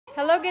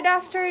Hello, good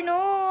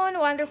afternoon,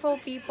 wonderful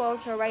people.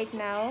 So right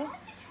now,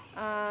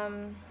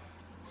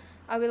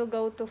 I will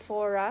go to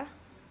Fora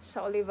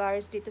sa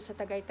Olivares dito sa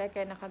Tagaytay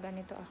kaya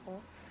nakaganito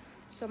ako.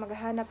 So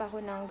maghahanap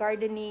ako ng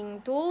gardening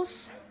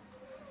tools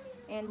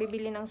and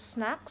bibili ng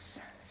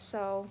snacks.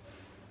 So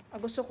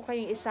gusto ko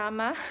kayong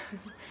isama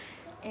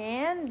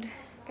and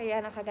kaya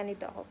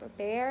nakaganito ako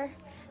prepare.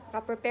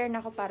 Naka-prepare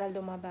na ako para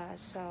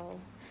lumabas. So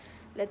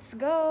let's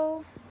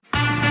go.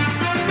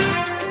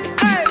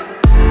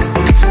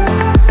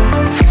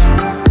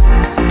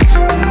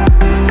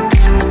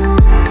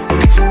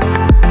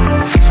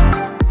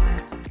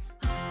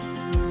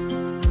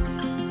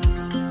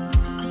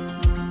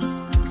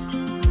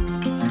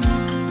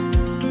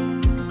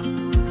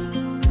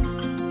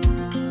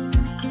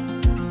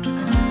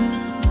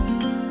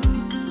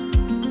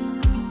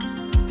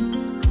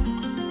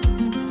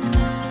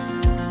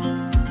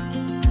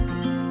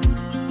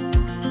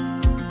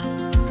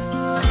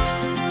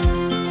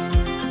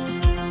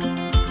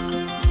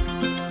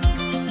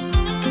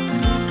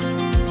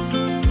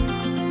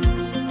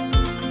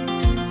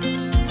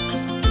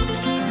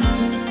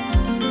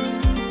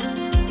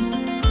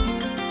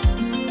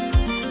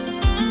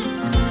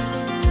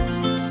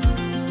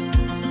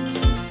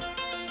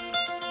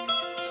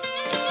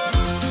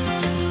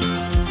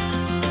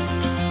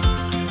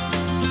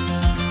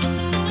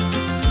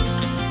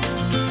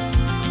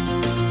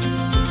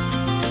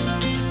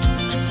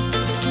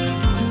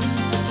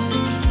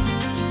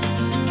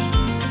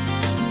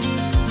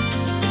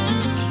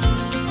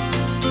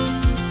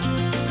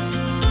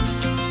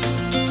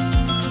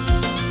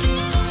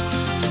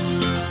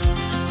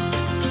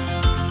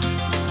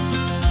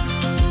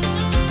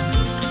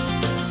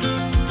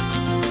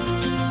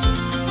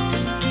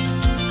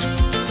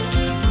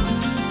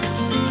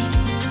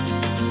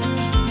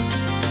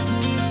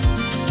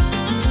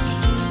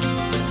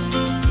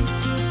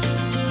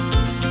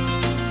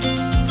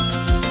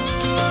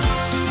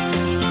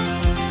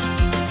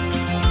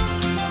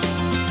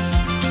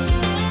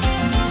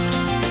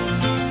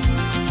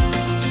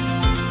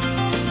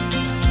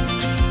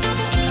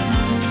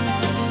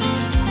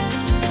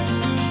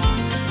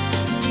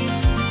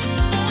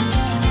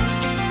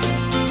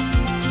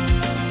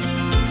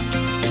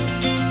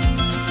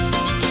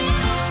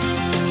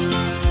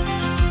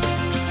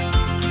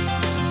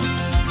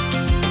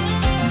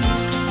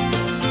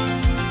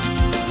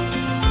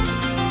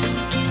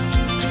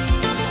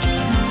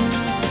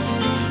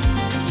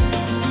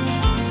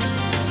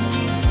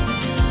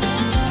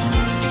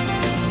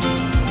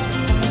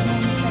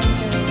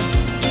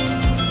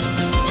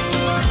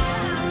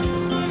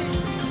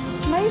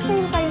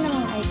 Sa'yo kayo ng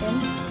mga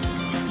items.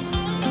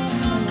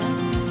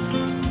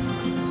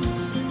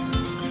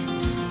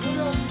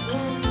 Wala.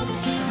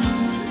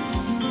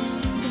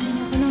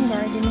 Ako ng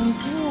gardening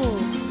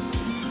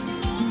tools.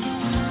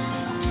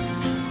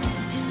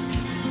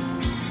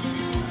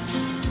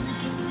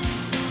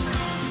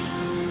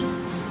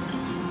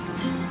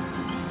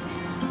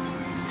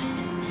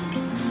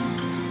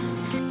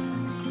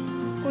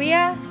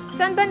 Kuya,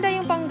 saan banda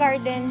yung pang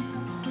garden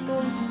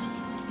tools?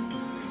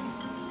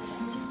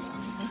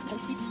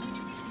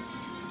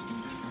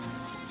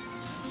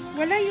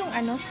 Wala yung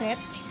set.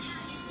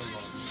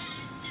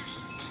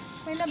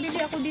 May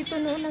nabili ako dito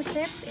noon na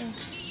set eh.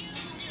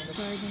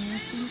 Gardening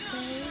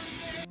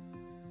scissors.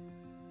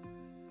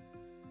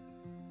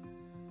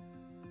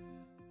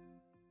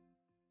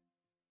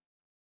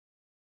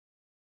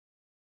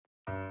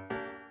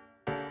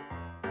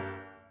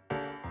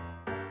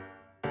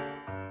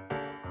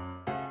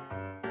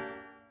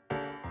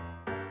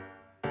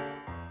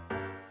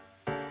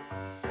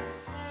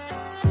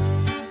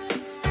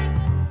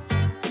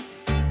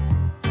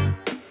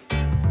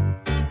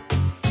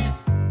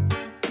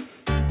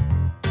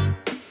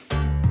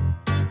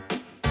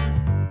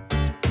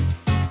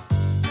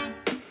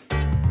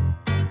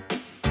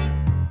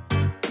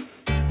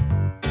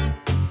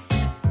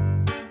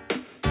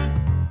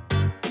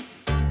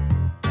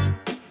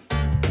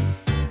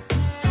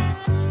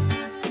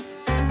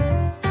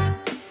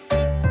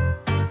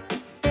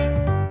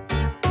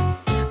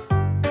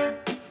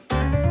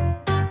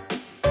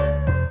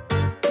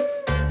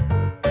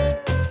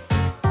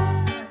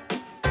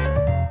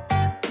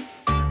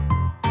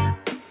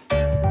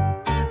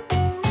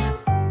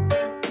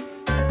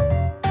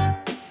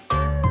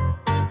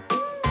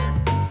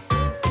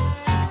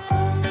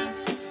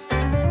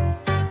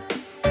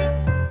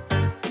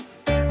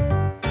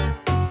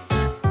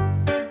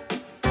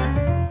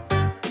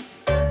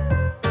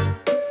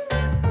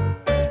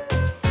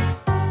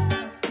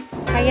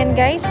 Ayan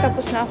guys,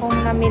 tapos na akong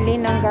namili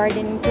ng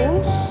gardening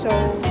tools. So,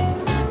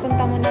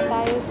 punta muna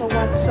tayo sa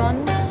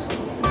Watson's.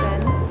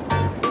 Ayan.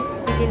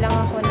 Bili lang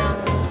ako ng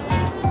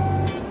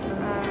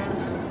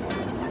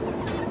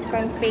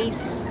pang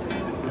face.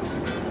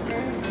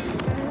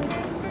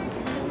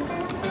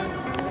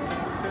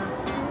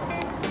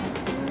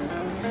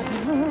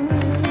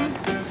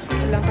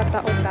 Walang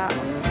katao-tao.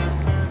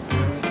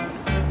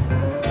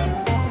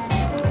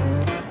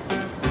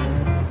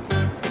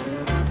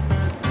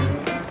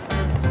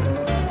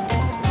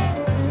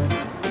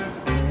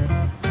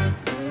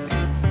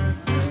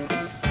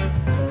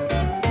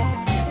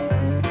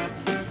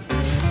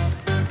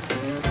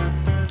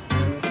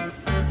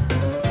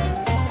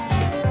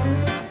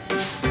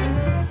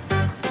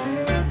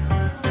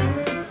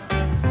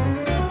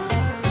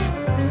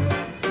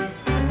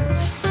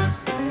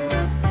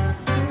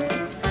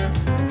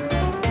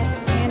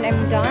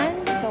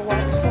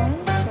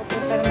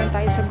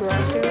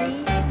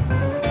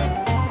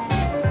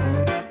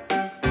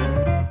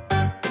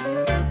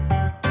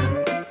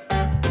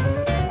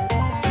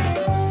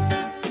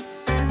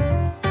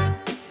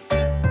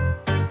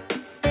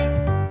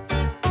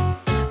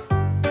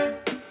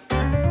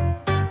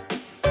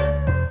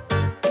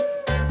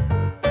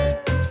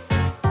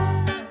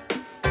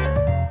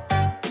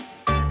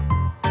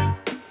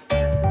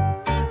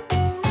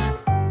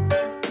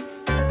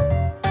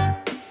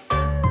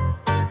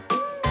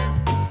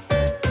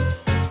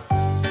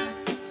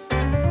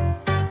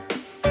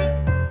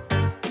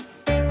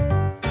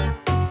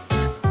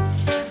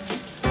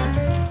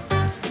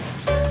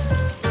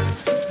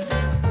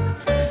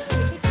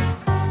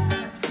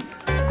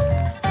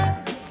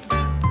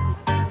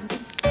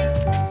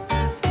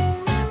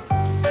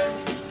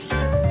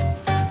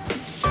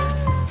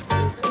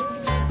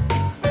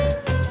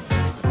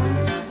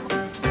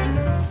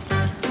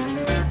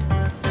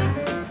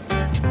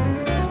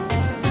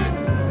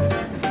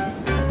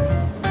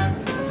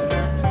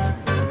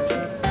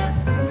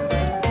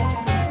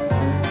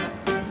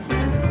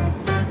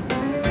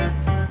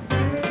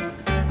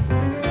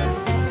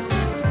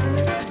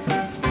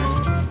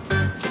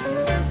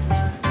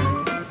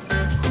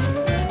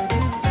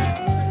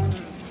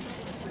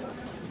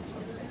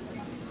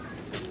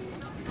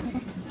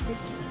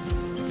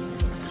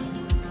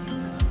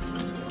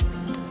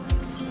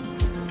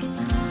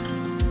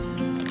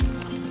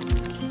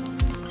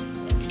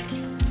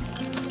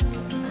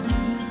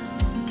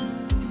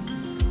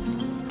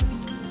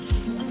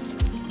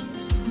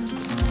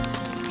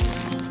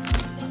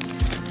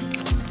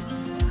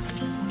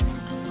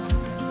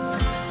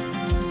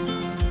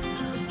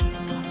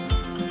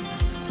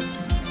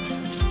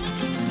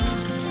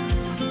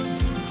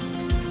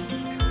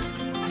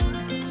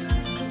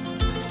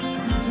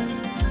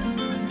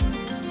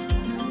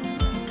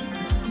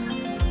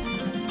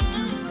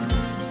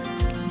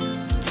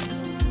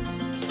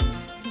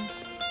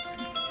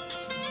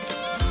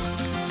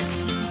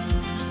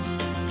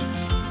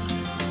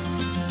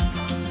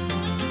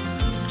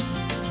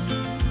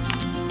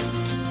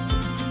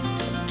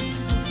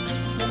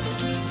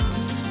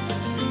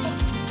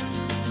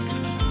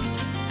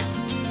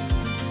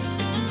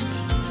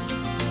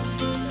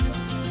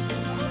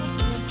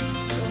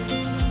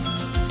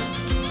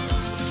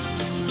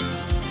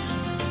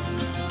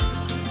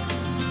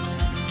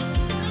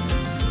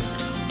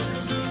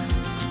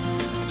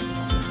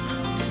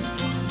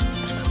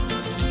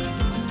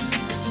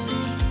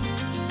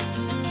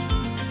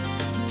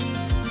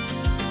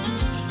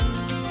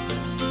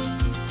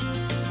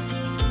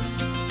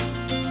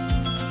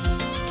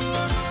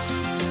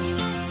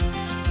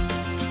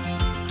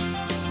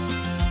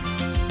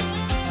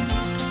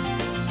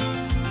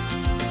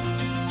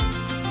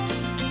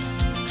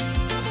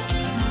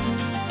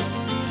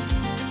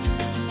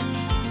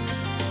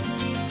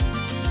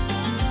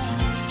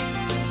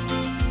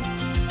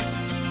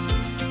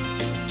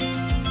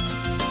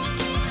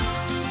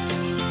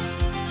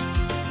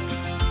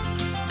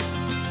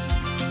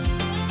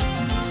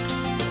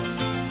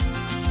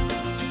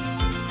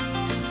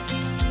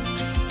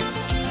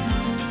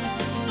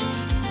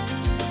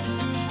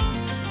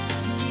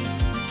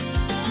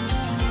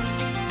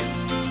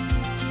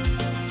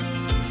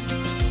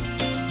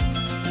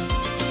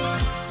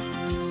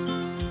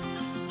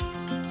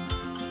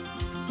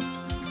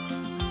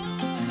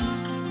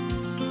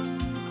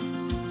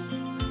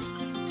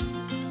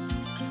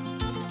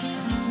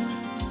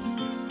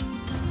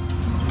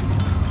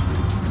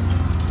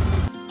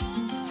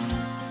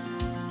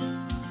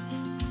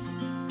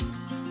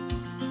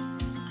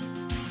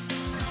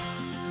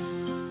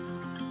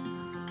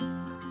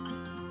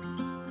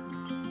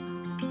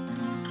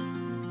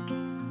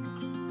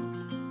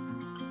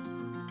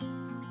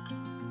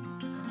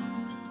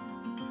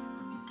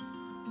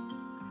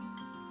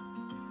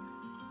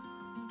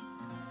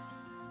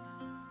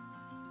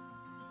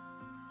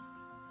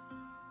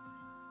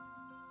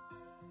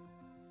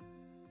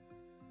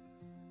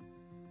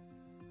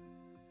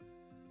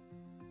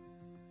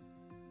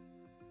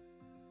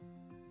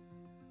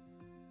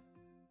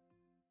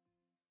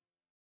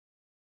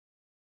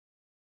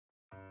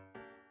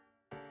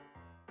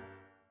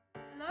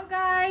 Hello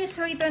guys!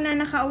 So ito na,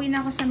 nakauwi na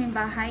ako sa aming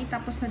bahay.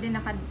 Tapos na din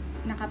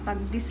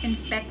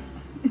nakapag-disinfect.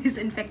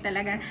 Disinfect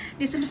talaga.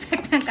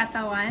 Disinfect ng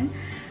katawan.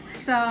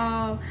 So,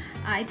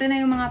 ito na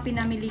yung mga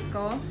pinamili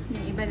ko.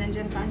 Yung iba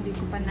nandyan pa, hindi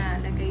ko pa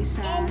nalagay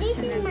sa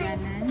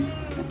lalagyanan.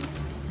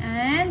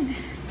 And,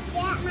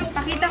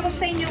 pakita ko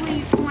sa inyo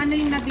kung ano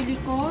yung nabili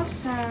ko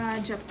sa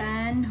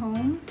Japan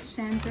Home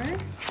Center.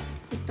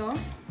 Ito.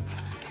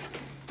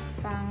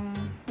 Pang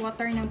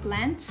water ng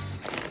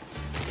plants.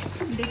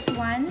 This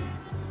one.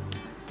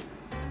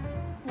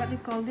 What do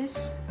you call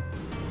this?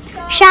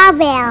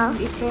 Shovel.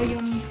 Ito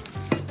yung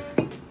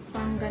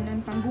pang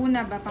ganun,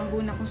 pangguna ba?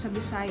 Pangguna kung sa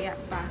Bisaya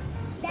pa.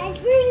 That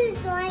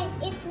is like,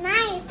 it's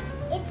knife.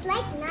 It's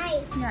like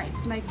knife. Yeah,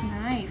 it's like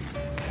knife.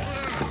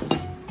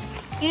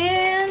 Yeah.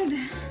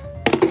 And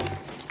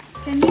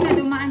kanina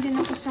dumaan din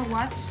ako sa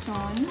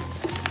Watson.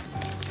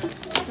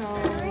 So,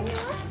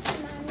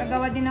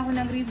 gagawa din ako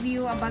ng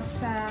review about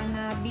sa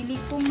nabili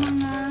kong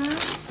mga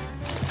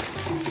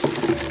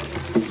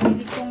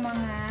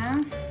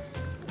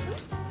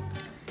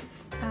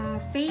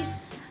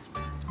face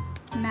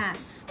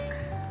mask.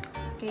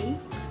 Okay?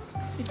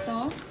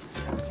 Ito.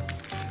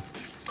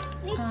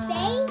 It's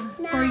face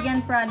mask.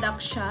 Korean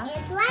product siya.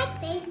 It's like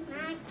face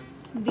mask.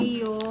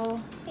 Dio.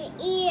 Your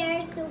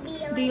ears to be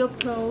like. Dio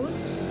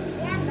Pros.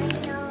 Yeah, but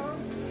no.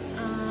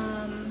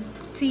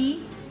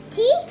 Tea.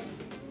 Tea?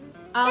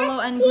 Aloe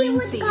That's and tea green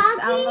with tea. It's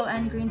coffee? aloe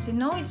and green tea.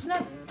 No, it's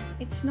not.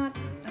 It's not.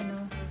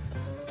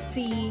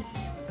 Tea.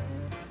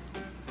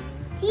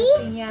 Tea?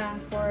 Kasi, yeah,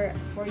 for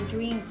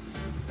drinks.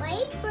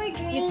 Wait for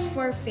drink. It's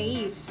for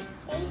face.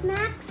 Face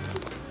mask.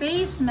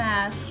 Face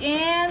mask.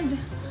 And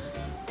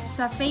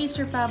sa Face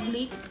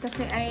Republic,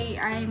 kasi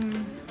I'm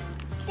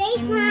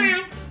Face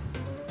mask.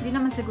 hindi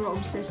naman siguro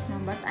obsessed na,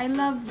 but I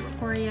love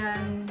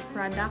Korean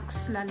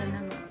products, lalo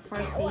na for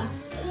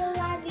face. You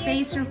love your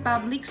Face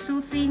Republic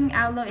Soothing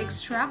Aloe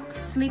Extract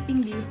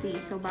Sleeping Beauty.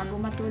 So, bago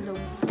matulog,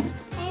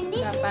 and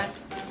this dapat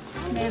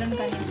is, meron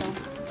ka nito.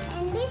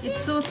 and this It's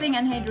is soothing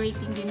and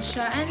hydrating din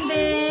siya. And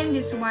then,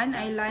 this one,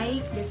 I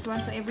like this one.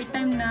 So, every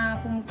time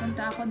na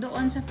pumupunta ako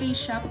doon sa face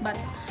shop, but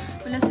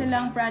wala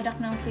silang product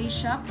ng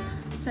face shop,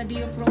 sa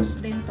Dio Pros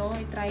din to,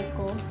 i-try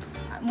ko.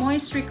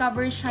 Moist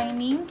Recover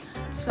Shining.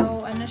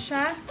 So, ano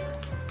siya?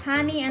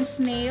 Honey and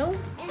Snail.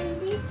 and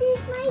this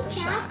is my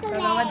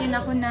chocolate. Gagawa din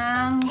ako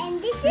ng And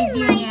this is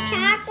review my niyan.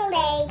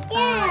 chocolate.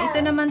 Yeah. Ito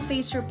naman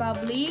Face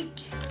Republic.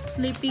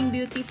 Sleeping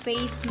Beauty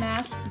Face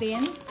Mask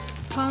din.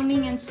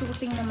 Calming and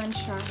soothing naman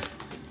siya.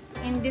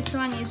 And this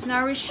one is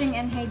nourishing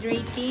and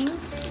hydrating.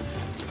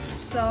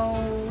 So,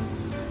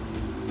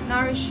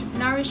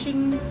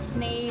 nourishing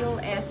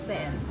snail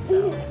essence.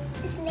 So,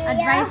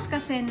 advice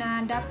kasi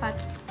na dapat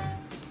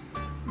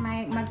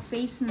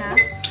mag-face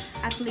mask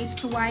at least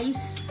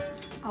twice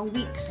a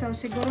week. So,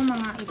 siguro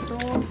mga ito,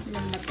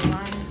 ilan ba ito?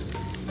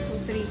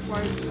 1, 2, 3,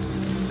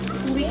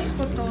 4. 2 weeks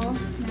ko to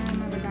na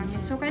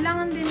magagamit. So,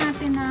 kailangan din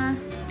natin na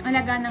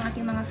alagaan ng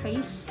ating mga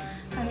face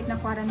kahit na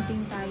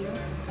quarantine tayo.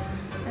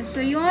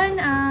 So, yun.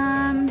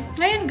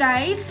 Ngayon,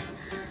 guys,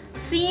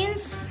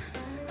 since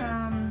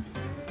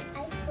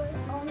I put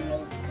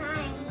only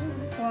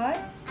times. what?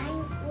 I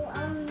put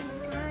only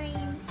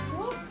times.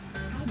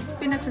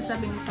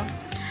 Pinagsasabi nito.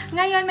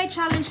 Ngayon, may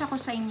challenge ako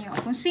sa inyo.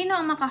 Kung sino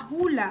ang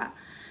makahula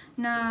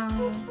ng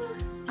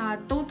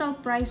total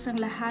price ng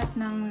lahat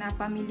ng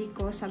napamili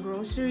ko sa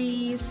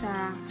groceries,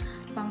 sa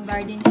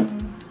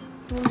pang-gardening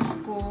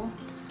tools ko,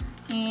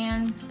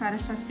 and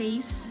para sa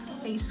face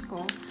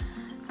ko,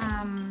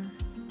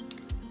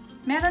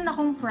 meron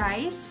akong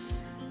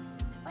price,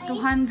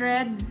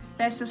 200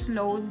 pesos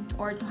load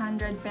or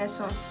 200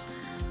 pesos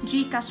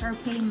GCash or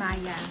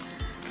PayMaya.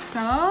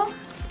 So,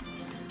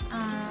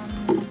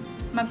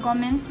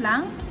 mag-comment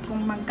lang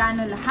kung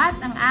magkano lahat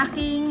ang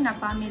aking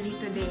napamili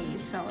today.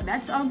 So,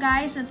 that's all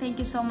guys, and thank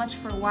you so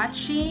much for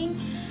watching,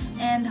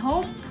 and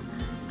hope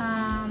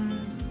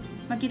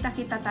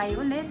magkita-kita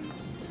tayo ulit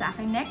sa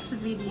aking next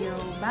video.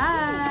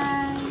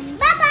 Bye!